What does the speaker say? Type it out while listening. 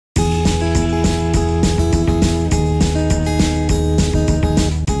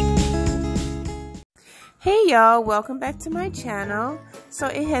y'all, welcome back to my channel. So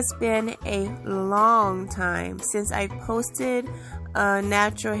it has been a long time since I posted a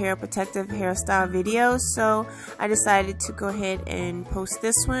natural hair protective hairstyle video, so I decided to go ahead and post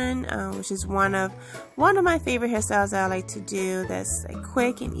this one, which is one of my favorite hairstyles that I like to do. That's like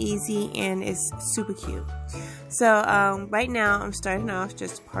quick and easy and it's super cute. So right now I'm starting off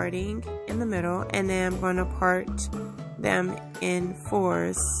just parting in the middle, and then I'm going to part them in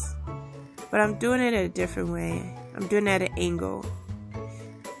fours. But I'm doing it a different way. I'm doing it at an angle.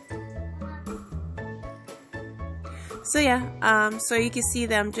 So yeah, so you can see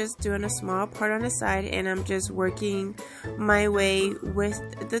that I'm just doing a small part on the side, and I'm just working my way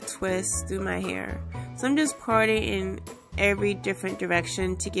with the twist through my hair. So I'm just parting in every different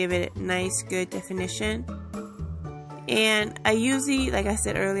direction to give it nice, good definition. And I usually, like I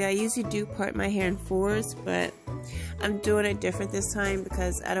said earlier, I usually do part my hair in fours, but I'm doing it different this time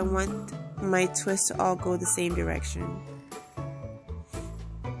because I don't want my twists to all go the same direction.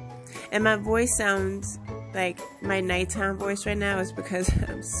 And my voice sounds like my nighttime voice right now is because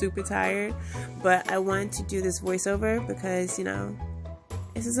I'm super tired, but I wanted to do this voiceover because, you know,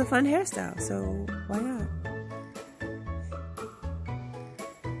 this is a fun hairstyle, so why not?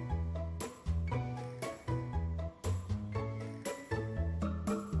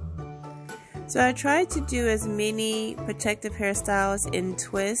 So I tried to do as many protective hairstyles in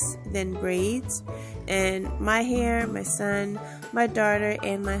twists than braids. And my hair, my son, my daughter,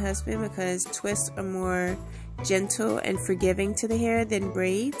 and my husband, because twists are more gentle and forgiving to the hair than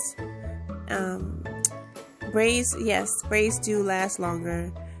braids. Braids, yes, braids do last longer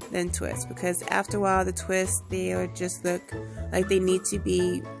than twists, because after a while the twists, they just look like they need to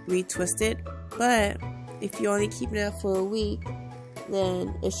be retwisted. But if you're only keeping it up for a week,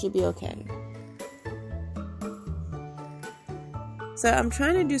 then it should be okay. So I'm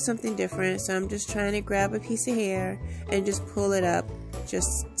trying to do something different, so I'm just trying to grab a piece of hair and just pull it up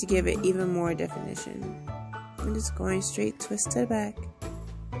just to give it even more definition. I'm just going straight twist to the back.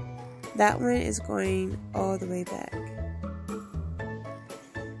 That one is going all the way back.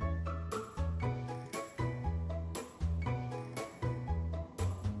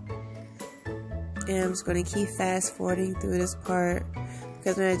 And I'm just going to keep fast forwarding through this part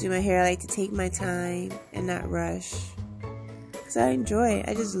because when I do my hair, I like to take my time and not rush. I enjoy it.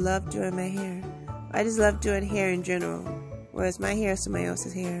 I just love doing my hair. I just love doing hair in general. Whereas my hair is somebody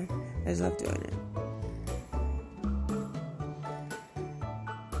else's hair. I just love doing it.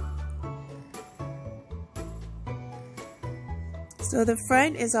 So the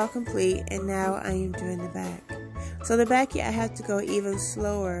front is all complete, and now I am doing the back. So the back, I have to go even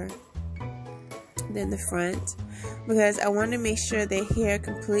slower than the front because I want to make sure the hair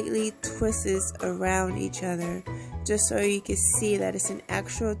completely twists around each other, just so you can see that it's an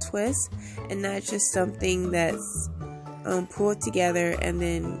actual twist and not just something that's pulled together and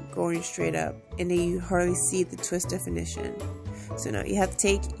then going straight up, and then you hardly see the twist definition. So no, you have to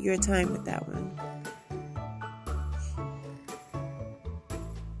take your time with that one.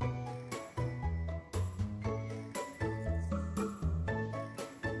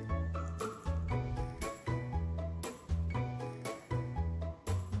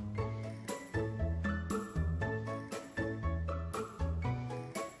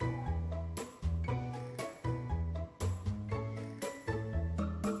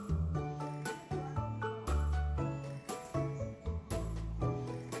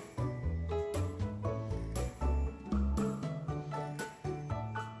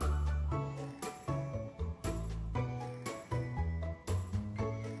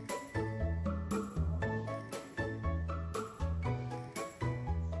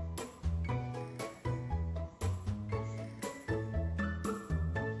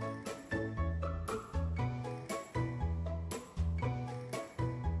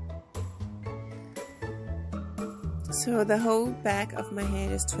 So the whole back of my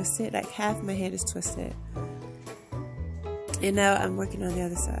head is twisted, like half my head is twisted. And now I'm working on the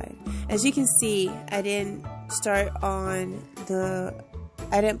other side. As you can see, I didn't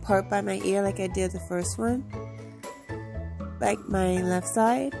part by my ear like I did the first one, like my left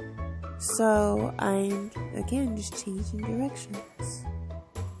side. So I'm, again, just changing directions.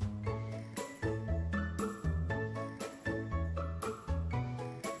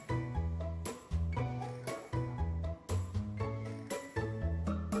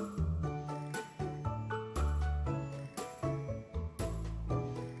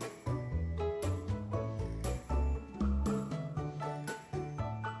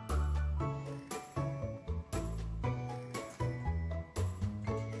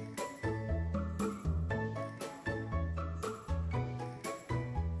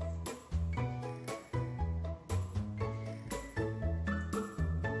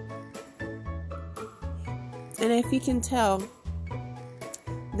 And if you can tell,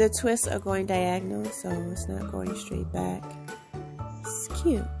 the twists are going diagonal, so it's not going straight back. It's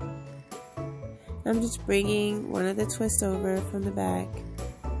cute. I'm just bringing one of the twists over from the back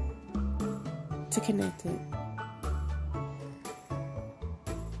to connect it.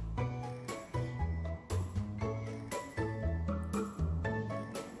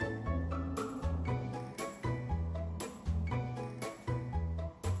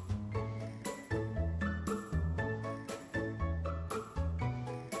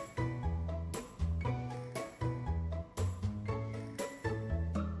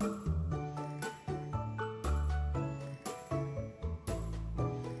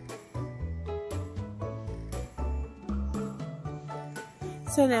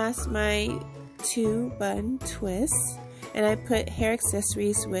 So now it's my 2 bun twists, and I put hair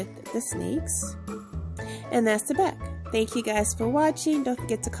accessories with the snakes, and that's the back. Thank you guys for watching. Don't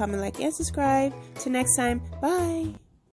forget to comment, like, and subscribe. Till next time, bye.